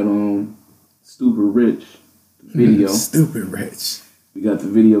 we got Stupid Rich video. Stupid Rich. We got the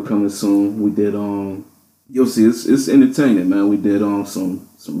video coming soon. We did you'll see it's entertaining, man. We did some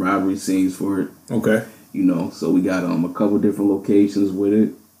robbery scenes for it. Okay. You know, so we got a couple different locations with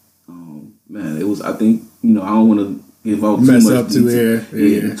it. Man, it was, I think, you know, I don't want to give out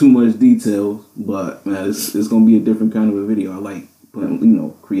too much details, but man, it's gonna be a different kind of a video. I like putting, you know,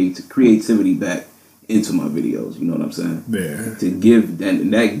 creativity back into my videos. You know what I'm saying? Yeah. To give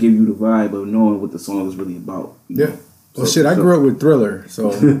that give you the vibe of knowing what the song is really about. Yeah. Know? Well, I grew up with Thriller,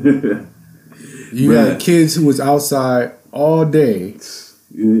 so you had kids who was outside all day.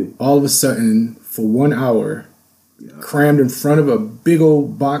 Yeah. All of a sudden, for 1 hour, crammed in front of a big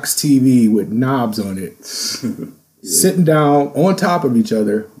old box TV with knobs on it, sitting down on top of each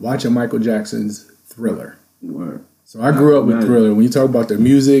other, watching Michael Jackson's Thriller. Word. So I grew up with Thriller. When you talk about the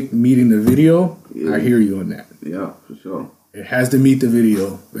music meeting the video, I hear you on that. Yeah, for sure. It has to meet the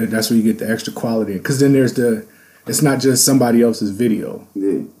video. That's where you get the extra quality. Because then there's it's not just somebody else's video.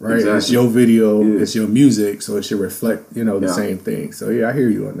 Yeah, right? Exactly. It's your video, it's your music, so it should reflect, the same thing. So yeah, I hear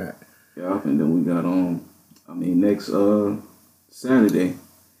you on that. Yeah, and then we got next Saturday,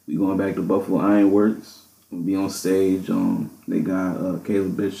 we going back to Buffalo Ironworks. We'll be on stage. They got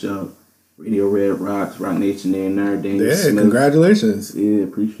Caleb Bishop, Radio Red Rocks, Rock Nation there, Daniel Smith. Congratulations. Yeah,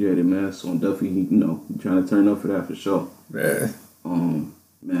 appreciate it, man. So I'm definitely, trying to turn up for that for sure. Yeah.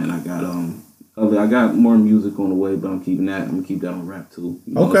 Man, I got more music on the way, but I'm keeping that. I'm gonna keep that on rap too.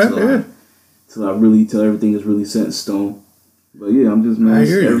 Till everything is really set in stone. But yeah, I'm just, man,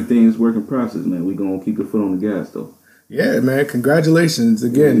 everything is work in process, man. We gonna keep the foot on the gas though. Yeah, man. Congratulations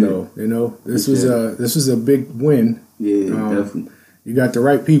again, though. This was a big win. Yeah, definitely. You got the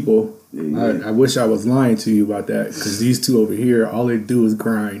right people. Yeah. I wish I was lying to you about that, because these two over here, all they do is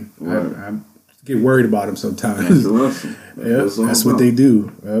grind. Right. I get worried about them sometimes. That's awesome. That's what they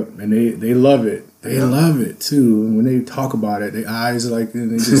do, and they love it. They love it too. And when they talk about it, their eyes are like, and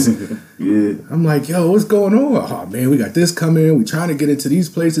they just, I'm like, yo, what's going on? Oh man, we got this coming. We trying to get into these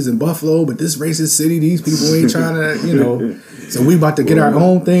places in Buffalo, but this racist city, these people ain't trying to, So we about to get our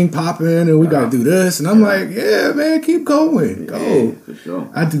own thing popping, and we got to do this. And I'm like, yeah, man, keep going, go. Yeah, for sure.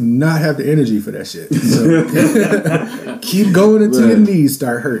 I do not have the energy for that shit. So keep going until your knees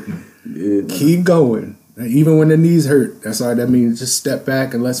start hurting. Yeah, keep going. Even when the knees hurt, that's all that means. Just step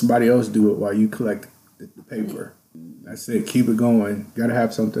back and let somebody else do it while you collect the paper. That's it. Keep it going. Got to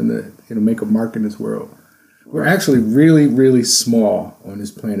have something to make a mark in this world. We're actually really, really small on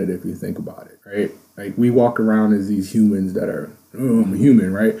this planet if you think about it, right? Like, we walk around as these humans that are, I'm a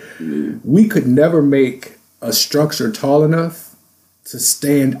human, right? Yeah. We could never make a structure tall enough to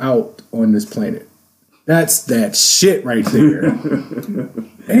stand out on this planet. That's that shit right there.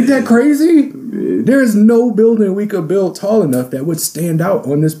 Ain't that crazy? Yeah. There is no building we could build tall enough that would stand out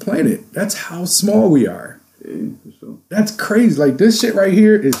on this planet. That's how small we are. Yeah, for sure. That's crazy. Like, this shit right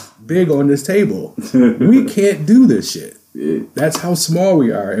here is big on this table. We can't do this shit. Yeah. That's how small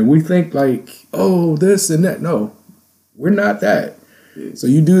we are. And we think like, oh, this and that. No, we're not that. Yeah. So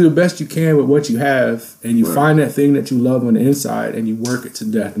you do the best you can with what you have, and you find that thing that you love on the inside, and you work it to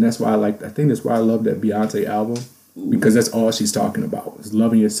death. And that's why I think that's why I love that Beyonce album, because that's all she's talking about is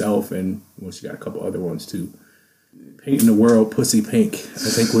loving yourself. And well, she got a couple other ones too. Painting the world pussy pink, I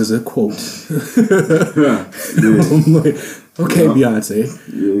think was a quote. I'm like, okay, Beyonce.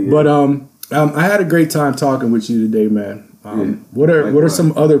 Yeah. But I had a great time talking with you today, man. What are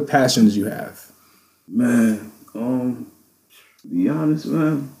some other passions you have? Man, to be honest,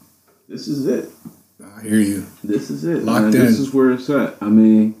 man, this is it. I hear you. This is it. Locked man. in. This is where it's at. I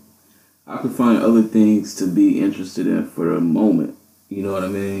mean, I could find other things to be interested in for a moment. You know what I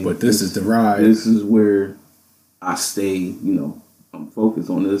mean? But this is the ride. This is where I stay, I'm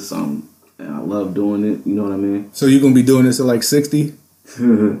focused on this, and I love doing it, you know what I mean? So you're going to be doing this at like 60? Give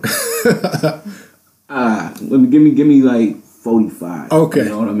me like 45. Okay. You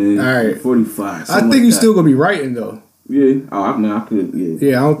know what I mean? All right. 45. I think you're still going to be writing though. Yeah. Oh, I mean, I could, yeah.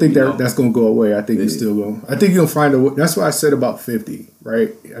 Yeah, I don't think that's going to go away. I think you're still going. I think you'll find a. That's why I said about 50,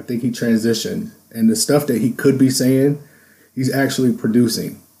 right? I think he transitioned, and the stuff that he could be saying, he's actually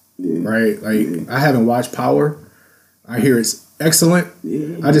producing. Yeah. Right? Like, I haven't watched Power. I hear it's excellent.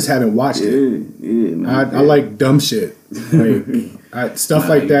 Yeah. I just haven't watched it. Yeah, man. I like dumb shit. Like stuff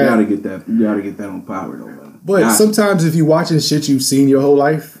like that. You gotta get that on Power though, man. But sometimes if you're watching shit you've seen your whole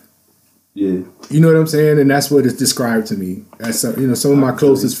life, yeah, you know what I'm saying, and that's what it's described to me. That's some of my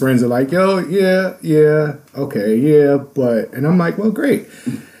closest friends are like, yo, yeah, okay, yeah, but, and I'm like, well, great.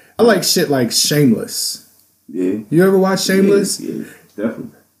 I like shit like Shameless. Yeah. You ever watch Shameless? Yeah,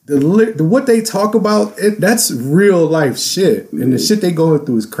 definitely. what they talk about, that's real life shit, and the shit they going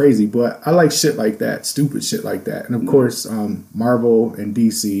through is crazy. But I like shit like that, stupid shit like that, and of course, Marvel and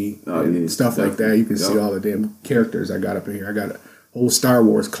DC and stuff like that. You can see all the damn characters I got up in here. I got a whole Star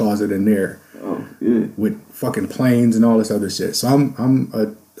Wars closet in there, with fucking planes and all this other shit. So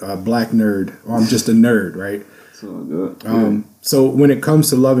I'm a black nerd, or I'm just a nerd, right? So good. So when it comes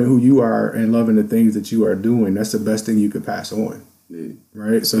to loving who you are and loving the things that you are doing, that's the best thing you could pass on. Yeah.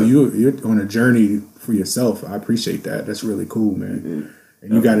 Right, so you're on a journey for yourself. I appreciate that. That's really cool, man. Yeah.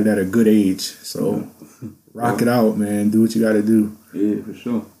 And you got it at a good age. So rock it out, man. Do what you got to do. Yeah, for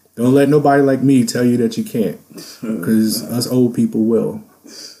sure. Don't let nobody like me tell you that you can't, because us old people will.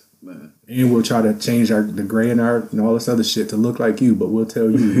 Man. And we'll try to change the gray in our and all this other shit to look like you, but we'll tell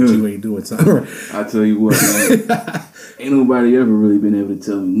you that you ain't doing something right. I tell you what, man. Ain't nobody ever really been able to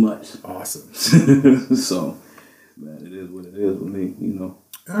tell me much. Awesome. So. Man, it is what it is with me, you know.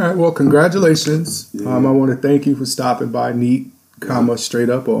 All right, well, congratulations. I want to thank you for stopping by Neat, Straight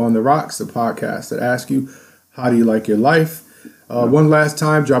Up or On the Rocks, the podcast that asks you, how do you like your life? One last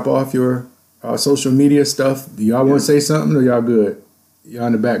time, drop off your social media stuff. Do y'all want to say something, or y'all good? Y'all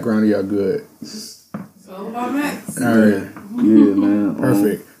in the background, or y'all good? It's all about Max. All right. Yeah, man.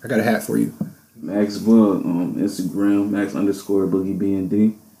 Perfect. I got a hat for you. Max Bug on Instagram, Max_Boogie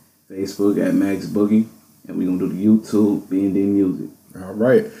BND. Facebook at Max Boogie. And we're going to do the YouTube, B&D Music. All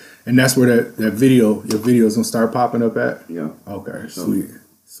right. And that's where that video, your video's going to start popping up at? Yeah. Okay. Sweet.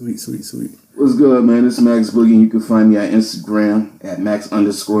 What's good, man? It's Max Boogie. You can find me at Instagram at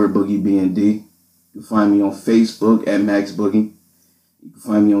Max_Boogie BND. You can find me on Facebook at Max Boogie. You can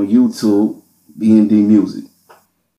find me on YouTube, B&D Music.